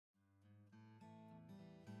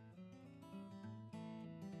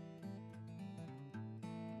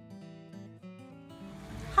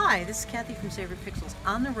Hi, this is Kathy from Savory Pixels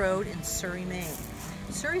on the road in Surry, Maine.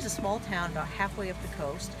 Surry is a small town about halfway up the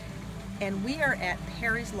coast, and we are at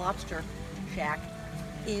Perry's Lobster Shack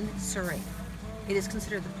in Surry. It is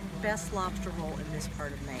considered the best lobster roll in this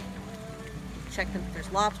part of Maine. Check them.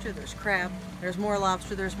 There's lobster, there's crab, there's more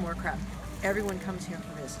lobster, there's more crab. Everyone comes here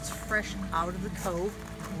for this. It's fresh out of the cove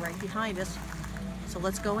right behind us. So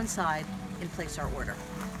let's go inside and place our order.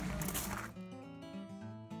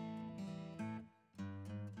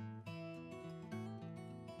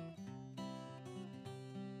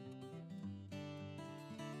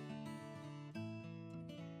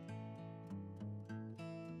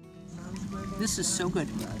 This is so good.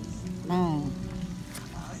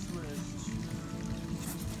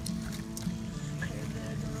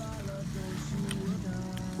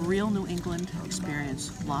 Real New England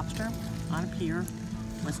experience. Lobster on a pier,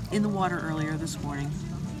 was in the water earlier this morning.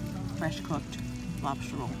 Fresh cooked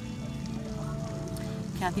lobster roll.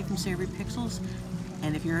 Kathy from Savory Pixels,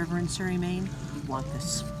 and if you're ever in Surry, Maine, you want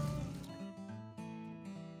this.